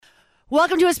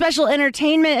Welcome to a special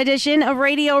entertainment edition of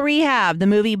Radio Rehab. The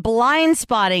movie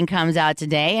Blindspotting comes out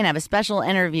today, and I have a special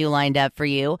interview lined up for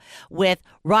you with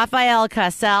Rafael,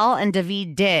 Casal, and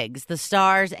David Diggs, the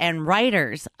stars and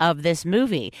writers of this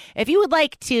movie. If you would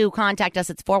like to contact us,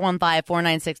 it's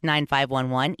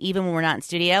 415-496-9511. Even when we're not in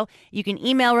studio, you can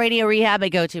email Radio Rehab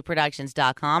at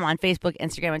gotoproductions.com. On Facebook,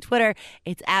 Instagram, and Twitter,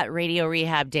 it's at Radio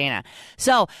Rehab Dana.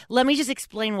 So let me just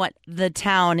explain what the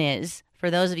town is for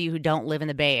those of you who don't live in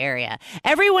the Bay Area.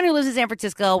 Everyone who lives in San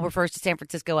Francisco refers to San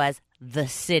Francisco as the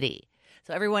city.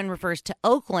 So everyone refers to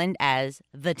Oakland as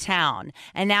the town.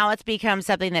 And now it's become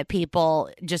something that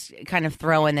people just kind of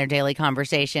throw in their daily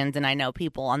conversations. And I know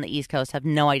people on the East Coast have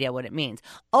no idea what it means.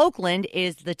 Oakland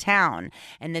is the town.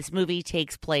 And this movie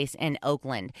takes place in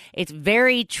Oakland. It's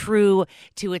very true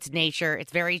to its nature.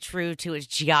 It's very true to its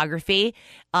geography.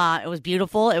 It was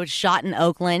beautiful. It was shot in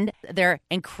Oakland. They're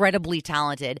incredibly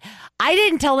talented. I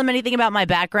didn't tell them anything about my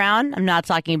background. I'm not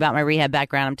talking about my rehab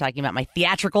background. I'm talking about my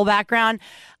theatrical background.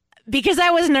 Because I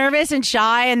was nervous and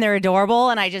shy and they're adorable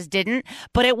and I just didn't.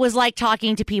 But it was like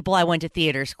talking to people I went to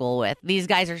theater school with. These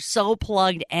guys are so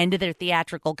plugged into their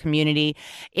theatrical community.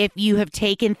 If you have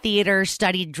taken theater,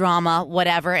 studied drama,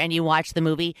 whatever, and you watch the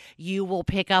movie, you will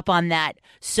pick up on that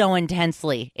so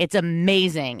intensely. It's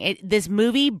amazing. This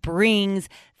movie brings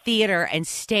theater and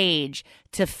stage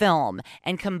to film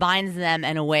and combines them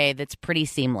in a way that's pretty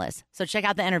seamless. So check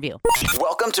out the interview.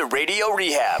 Welcome to Radio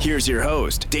Rehab. Here's your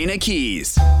host, Dana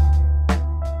Keys.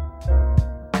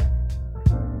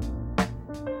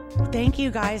 Thank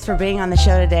you guys for being on the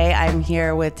show today. I'm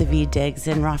here with David Diggs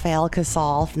and Rafael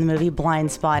Casal from the movie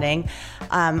Blindspotting.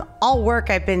 All work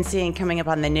I've been seeing coming up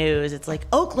on the news, it's like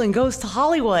Oakland goes to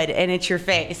Hollywood and it's your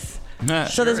face.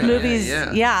 So this movie's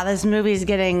this movie's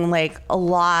getting like a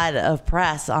lot of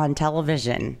press on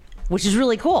television, which is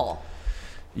really cool.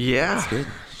 Yeah, that's good.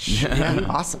 Yeah,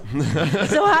 awesome.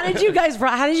 So how did you guys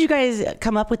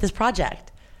come up with this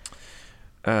project?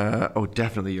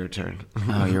 Definitely your turn.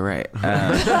 Oh, you're right.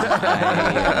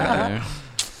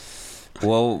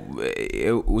 Well,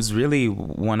 it was really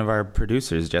one of our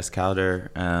producers, Jess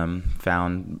Calder,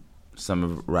 found some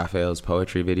of Rafael's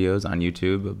poetry videos on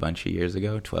YouTube a bunch of years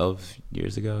ago, 12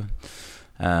 years ago,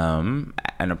 and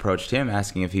approached him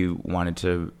asking if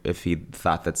he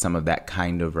thought that some of that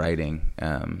kind of writing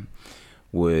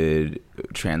would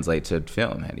translate to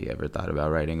film. Had he ever thought about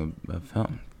writing a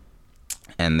film?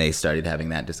 And they started having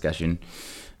that discussion.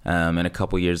 And a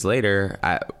couple years later,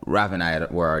 Rav and I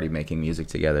were already making music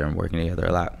together and working together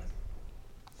a lot.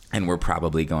 And we're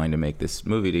probably going to make this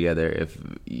movie together, if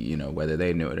whether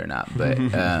they knew it or not. But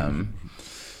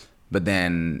but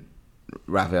then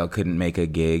Rafael couldn't make a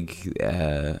gig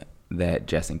that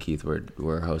Jess and Keith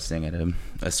were hosting at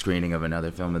a screening of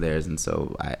another film of theirs, and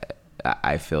so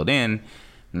I filled in,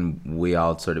 and we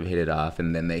all sort of hit it off.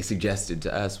 And then they suggested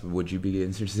to us, "Would you be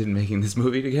interested in making this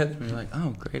movie together?" And we're like,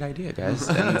 "Oh, great idea, guys!"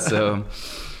 And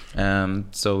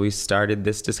so we started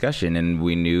this discussion, and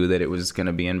we knew that it was going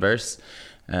to be in verse.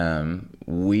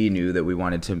 We knew that we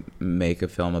wanted to make a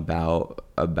film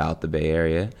about the Bay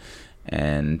Area,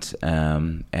 and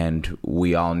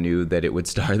we all knew that it would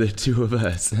star the two of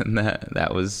us, and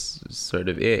that was sort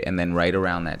of it. And then right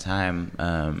around that time,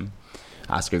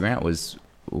 Oscar Grant was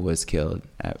killed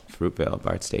at Fruitvale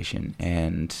BART station,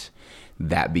 and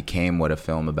that became what a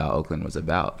film about Oakland was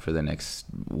about for the next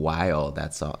while.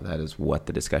 That is what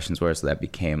the discussions were. So that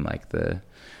became like the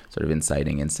sort of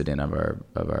inciting incident of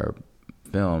our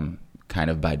film, kind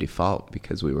of by default,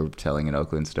 because we were telling an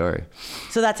Oakland story.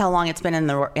 So that's how long it's been in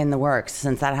the works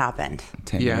since that happened.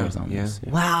 10 years almost.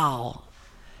 Yeah. Wow.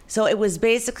 So it was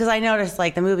based, because I noticed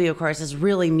like the movie, of course, is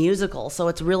really musical. So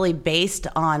it's really based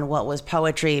on what was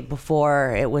poetry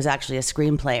before it was actually a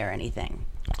screenplay or anything.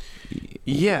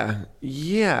 Yeah.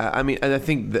 I mean, I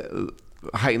think the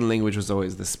heightened language was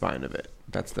always the spine of it.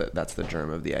 That's the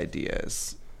germ of the idea.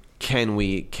 Is can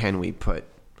we put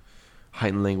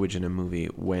heightened language in a movie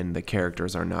when the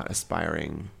characters are not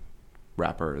aspiring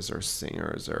rappers or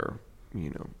singers or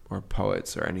or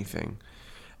poets or anything,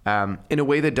 in a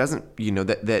way that doesn't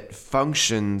that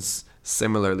functions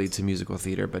similarly to musical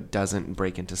theater but doesn't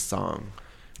break into song.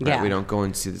 Right? Yeah. We don't go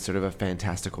into sort of a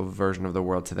fantastical version of the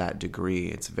world to that degree.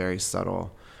 It's very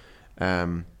subtle,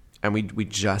 and we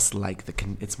just like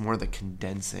it's more the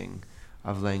condensing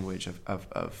of language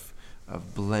of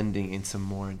blending into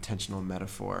more intentional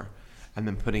metaphor. And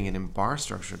then putting it in bar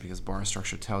structure, because bar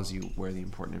structure tells you where the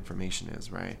important information is,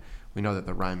 right? We know that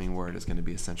the rhyming word is going to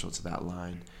be essential to that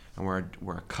line, and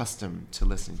we're accustomed to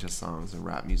listening to songs and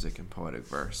rap music and poetic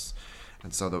verse,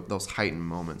 and so those heightened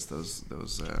moments, those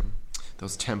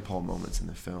tentpole moments in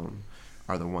the film,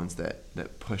 are the ones that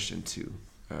push into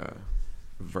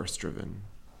verse-driven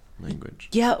language.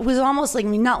 Yeah, it was almost like, I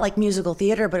mean, not like musical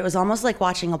theater, but it was almost like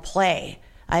watching a play.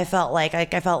 I felt like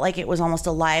it was almost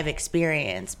a live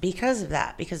experience because of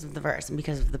that, because of the verse and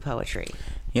because of the poetry.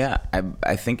 Yeah,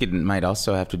 I think it might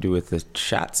also have to do with the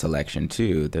shot selection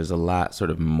too. There's a lot sort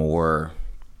of more.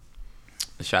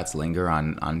 The shots linger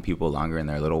on people longer, and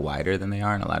they're a little wider than they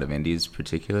are in a lot of indies,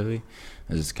 particularly.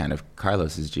 This is kind of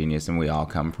Carlos's genius, and we all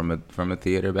come from a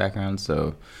theater background,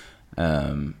 so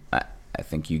I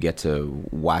think you get to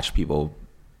watch people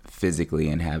physically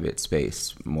inhabit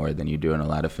space more than you do in a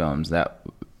lot of films. That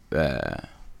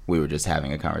we were just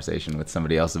having a conversation with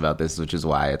somebody else about this, which is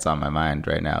why it's on my mind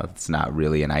right now. It's not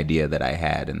really an idea that I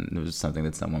had, and it was something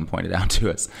that someone pointed out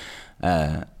to us.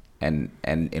 And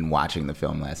in watching the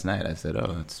film last night, I said,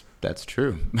 "Oh, that's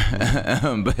true."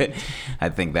 But I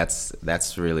think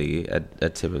that's really a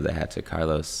tip of the hat to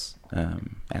Carlos.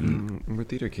 And we're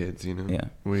theater kids, you know. Yeah,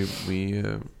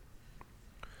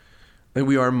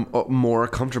 we are more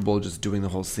comfortable just doing the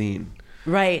whole scene,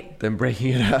 right, than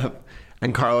breaking it up.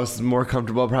 And Carlos is more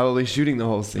comfortable probably shooting the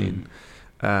whole scene.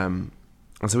 And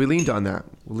so we leaned on that.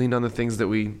 We leaned on the things that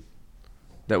we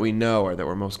know or that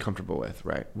we're most comfortable with,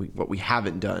 right? What we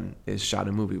haven't done is shot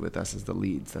a movie with us as the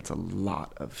leads. That's a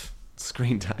lot of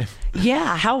screen time.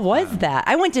 Yeah, how was that?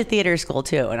 I went to theater school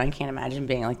too, and I can't imagine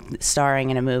being like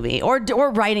starring in a movie or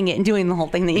writing it and doing the whole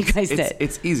thing that you guys did.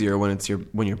 It's easier when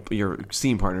your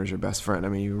scene partner is your best friend. I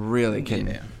mean, you really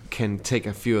can take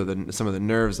a few of some of the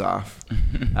nerves off.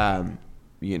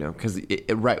 You know, because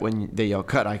right when they yell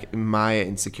cut, my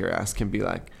insecure ass can be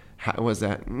like, how was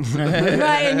that?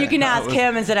 Right, and you can ask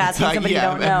him instead of asking somebody you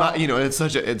don't know. You know, it's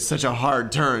such a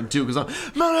hard turn too, because I'm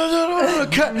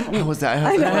cut. How was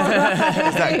that? Is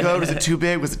that good? Was it too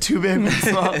big? Was it too big?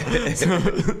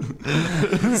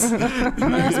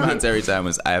 My response every time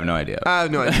was, I have no idea. I have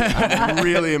no idea. I'm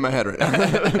really in my head right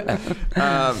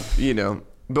now. You know,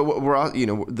 but we're all, you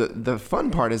know, the fun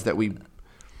part is that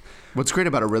what's great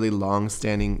about a really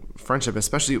long-standing friendship,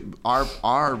 especially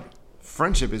our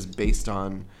friendship, is based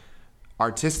on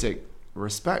artistic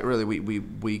respect. Really,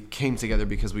 we came together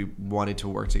because we wanted to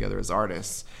work together as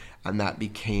artists, and that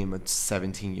became a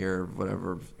 17-year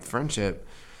whatever friendship.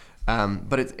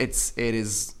 But it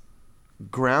is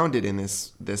grounded in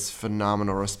this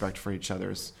phenomenal respect for each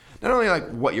other's, not only like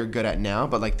what you're good at now,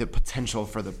 but like the potential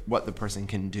for what the person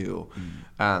can do.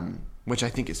 Which I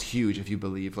think is huge if you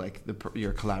believe like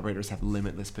your collaborators have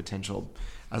limitless potential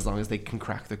as long as they can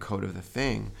crack the code of the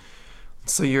thing.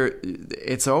 So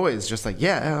it's always just like,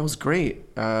 yeah, that was great.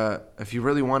 If you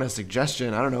really want a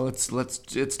suggestion, I don't know, let's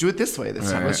do it this way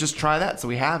this time. Let's just try that so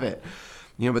we have it.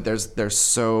 You know, but there's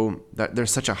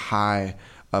such a high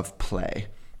of play,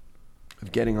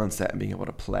 of getting on set and being able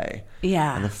to play.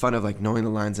 Yeah. And the fun of like knowing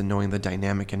the lines and knowing the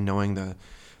dynamic and knowing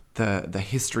the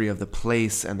history of the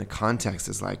place and the context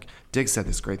is like, Diggs said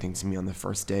this great thing to me on the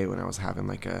first day when I was having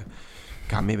like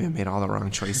God, maybe I made all the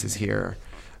wrong choices here.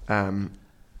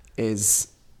 He was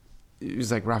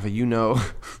like, Rafa, you know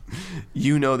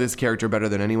this character better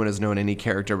than anyone has known any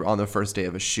character on the first day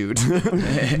of a shoot.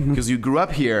 Because you grew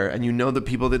up here and you know the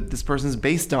people that this person's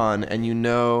based on, and you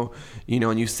know,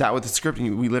 and you sat with the script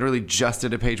and we literally just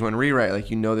did a page 1 rewrite.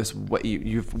 Like, you know this,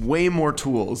 you have way more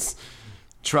tools.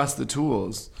 Trust the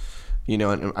tools. You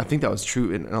know, and I think that was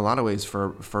true in a lot of ways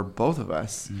for both of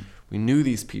us. We knew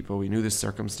these people, we knew the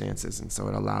circumstances, and so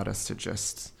it allowed us to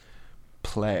just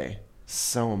play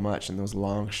so much in those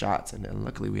long shots. And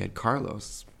luckily we had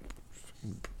Carlos,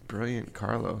 brilliant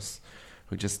Carlos,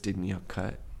 who just didn't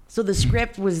cut. So the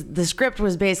script was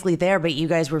basically there, but you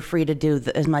guys were free to do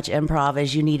as much improv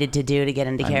as you needed to do to get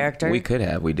into character. We could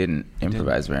have. We didn't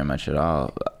improvise very much at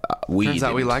all. Turns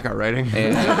out we like our writing.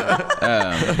 But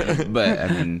I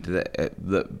mean,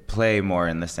 the play more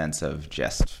in the sense of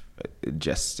just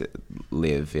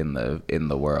live in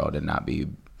the world and not be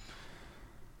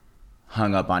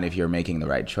hung up on if you're making the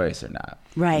right choice or not.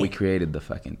 Right. We created the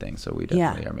fucking thing, so we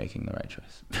definitely are making the right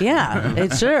choice. Yeah,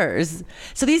 it sure is.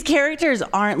 So these characters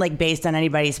aren't like based on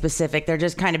anybody specific. They're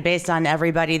just kind of based on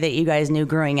everybody that you guys knew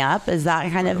growing up. Is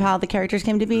that kind of how the characters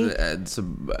came to be?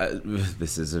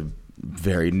 This is a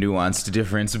very nuanced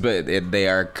difference, but they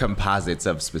are composites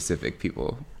of specific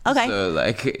people. Okay. So,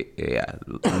 like, yeah.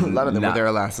 A lot of them were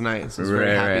there last night, so I was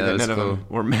very happy that none of them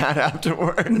were mad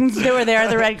afterwards. They were there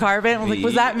on the red carpet. Like,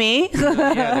 was that me?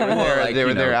 Yeah, they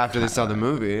were there after they saw the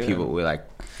movie. People were like,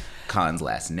 Khan's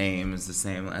last name is the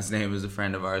same last name as a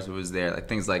friend of ours who was there. Like,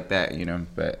 things like that, you know.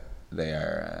 But they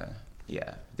are,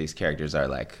 these characters are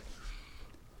like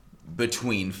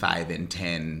between 5 and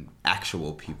 10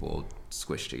 actual people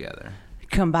squished together.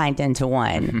 Combined into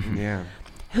one. Yeah.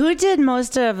 Who did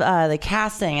most of the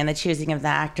casting and the choosing of the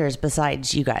actors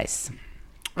besides you guys?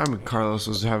 I mean, Carlos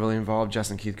was heavily involved. Jess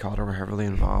and Keith Calder were heavily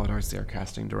involved. Obviously, our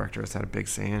casting director has had a big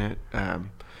say in it.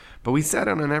 But we sat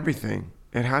in on everything.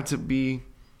 It had to be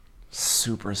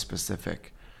super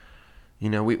specific. You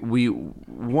know, we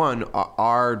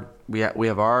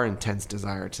have our intense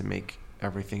desire to make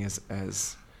everything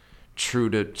as true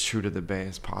to the Bay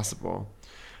as possible,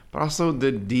 but also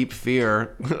the deep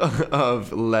fear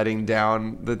of letting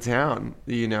down the town.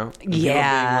 You know,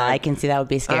 Yeah, like, I can see that would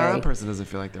be scary. That person doesn't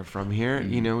feel like they're from here.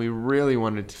 You know, we really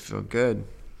wanted it to feel good,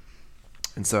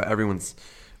 and so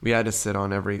we had to sit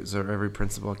on every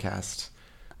principal cast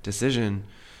decision,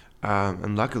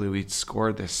 and luckily we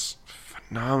scored this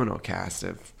phenomenal cast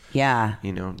of,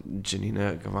 you know,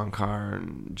 Janina Gavankar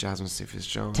and Jasmine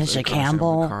Cephas-Jones, Tisha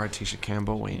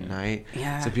Campbell, Wayne Knight.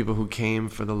 So people who came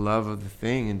for the love of the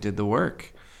thing and did the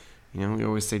work. You know, we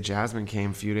always say Jasmine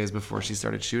came a few days before she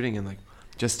started shooting, and like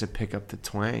just to pick up the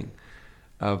twang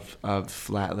of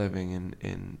flat living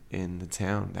in the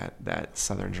town, that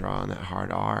southern draw and that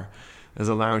hard R. There's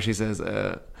a line where she says,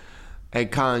 "Hey,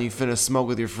 Colin, you finna smoke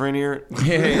with your friend here?"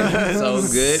 Yeah, so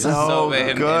good. So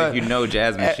good. And if you know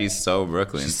Jasmine, she's so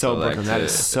Brooklyn. She's so Brooklyn. That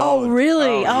is so... Oh,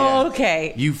 really? yeah.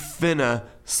 Okay. You finna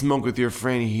smoke with your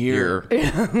friend here. we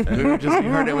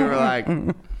heard it, we were like,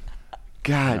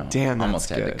 God damn, that's almost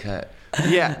good. Had to cut.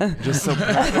 Yeah, just so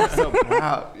proud. So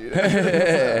proud.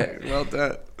 Well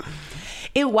done.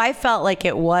 I felt like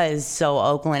it was so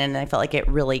Oakland, and I felt like it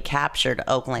really captured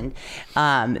Oakland,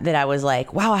 that I was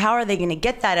like, wow, how are they going to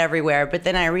get that everywhere? But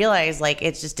then I realized, like,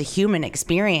 it's just a human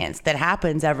experience that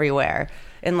happens everywhere.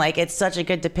 And, like, it's such a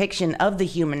good depiction of the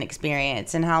human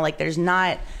experience and how, like, there's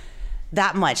not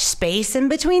that much space in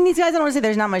between these guys. I don't want to say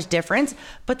there's not much difference,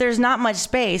 but there's not much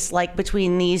space, like,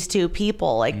 between these two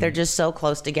people. Like, they're just so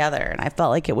close together. And I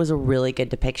felt like it was a really good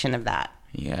depiction of that.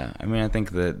 Yeah, I mean, I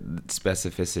think the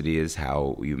specificity is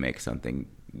how you make something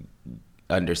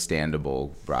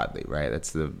understandable broadly, right?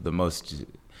 That's the most.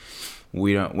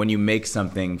 When you make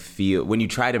something when you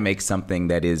try to make something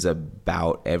that is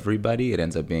about everybody, it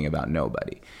ends up being about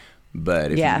nobody.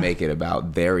 But if you make it about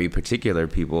very particular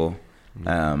people,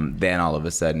 then all of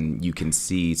a sudden you can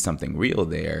see something real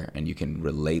there, and you can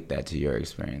relate that to your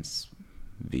experience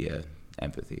via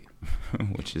empathy,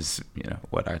 which is, you know,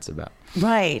 what art's about.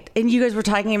 Right. And you guys were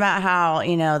talking about how,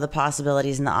 you know, the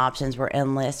possibilities and the options were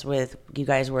endless with you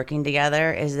guys working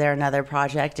together. Is there another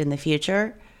project in the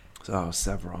future? Oh,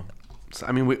 several. So,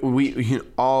 I mean, we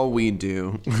all we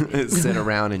do is sit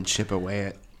around and chip away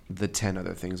at the 10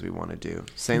 other things we want to do.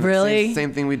 Same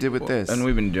thing we did with this. And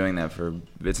we've been doing that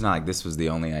it's not like this was the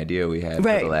only idea we had for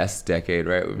the last decade,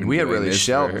 right? We had really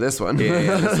shelved this one.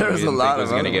 Yeah, there was a lot of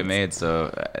was going to get made.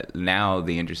 So now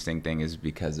the interesting thing is,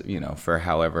 because, you know, for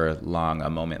however long a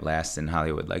moment lasts in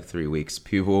Hollywood, like 3 weeks,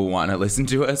 people want to listen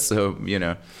to us. So, you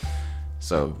know,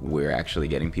 so we're actually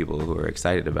getting people who are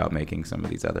excited about making some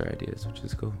of these other ideas, which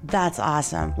is cool. That's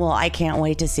awesome. Well, I can't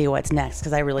wait to see what's next,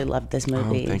 because I really loved this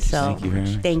movie. Thank you very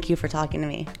much. Thank you for talking to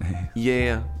me.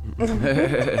 Yeah.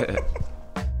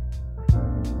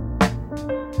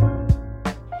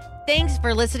 Thanks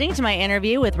for listening to my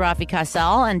interview with Rafi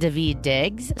Casal and David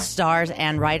Diggs, stars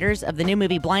and writers of the new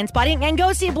movie Blindspotting. And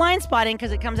go see Blindspotting,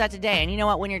 because it comes out today. And you know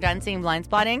what? When you're done seeing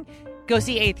Blindspotting, go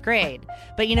see 8th Grade.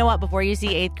 But you know what? Before you see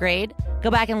 8th Grade, go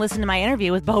back and listen to my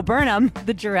interview with Bo Burnham,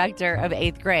 the director of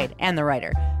 8th Grade and the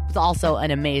writer. It's also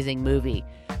an amazing movie.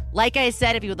 Like I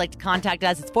said, if you would like to contact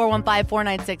us, it's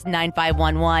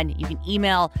 415-496-9511. You can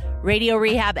email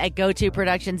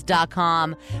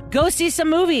radiorehab@gotoproductions.com. Go see some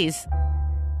movies.